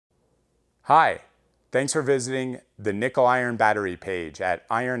Hi, thanks for visiting the nickel iron battery page at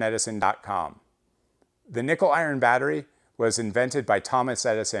ironedison.com. The nickel iron battery was invented by Thomas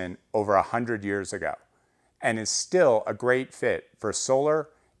Edison over 100 years ago and is still a great fit for solar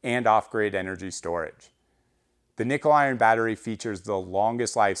and off-grid energy storage. The nickel iron battery features the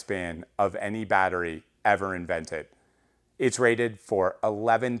longest lifespan of any battery ever invented. It's rated for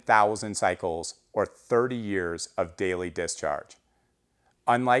 11,000 cycles or 30 years of daily discharge.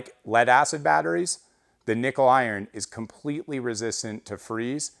 Unlike lead-acid batteries, the nickel iron is completely resistant to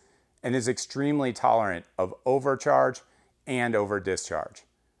freeze and is extremely tolerant of overcharge and over-discharge.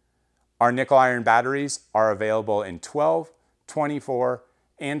 Our nickel iron batteries are available in 12, 24,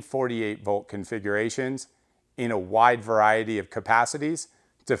 and 48 volt configurations in a wide variety of capacities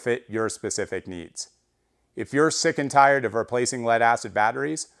to fit your specific needs. If you're sick and tired of replacing lead-acid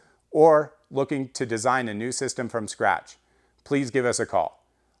batteries or looking to design a new system from scratch, please give us a call.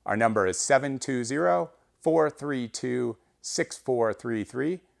 Our number is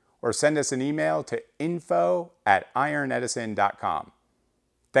 720-432-6433 or send us an email to info@ironedison.com.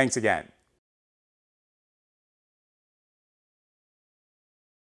 Thanks again.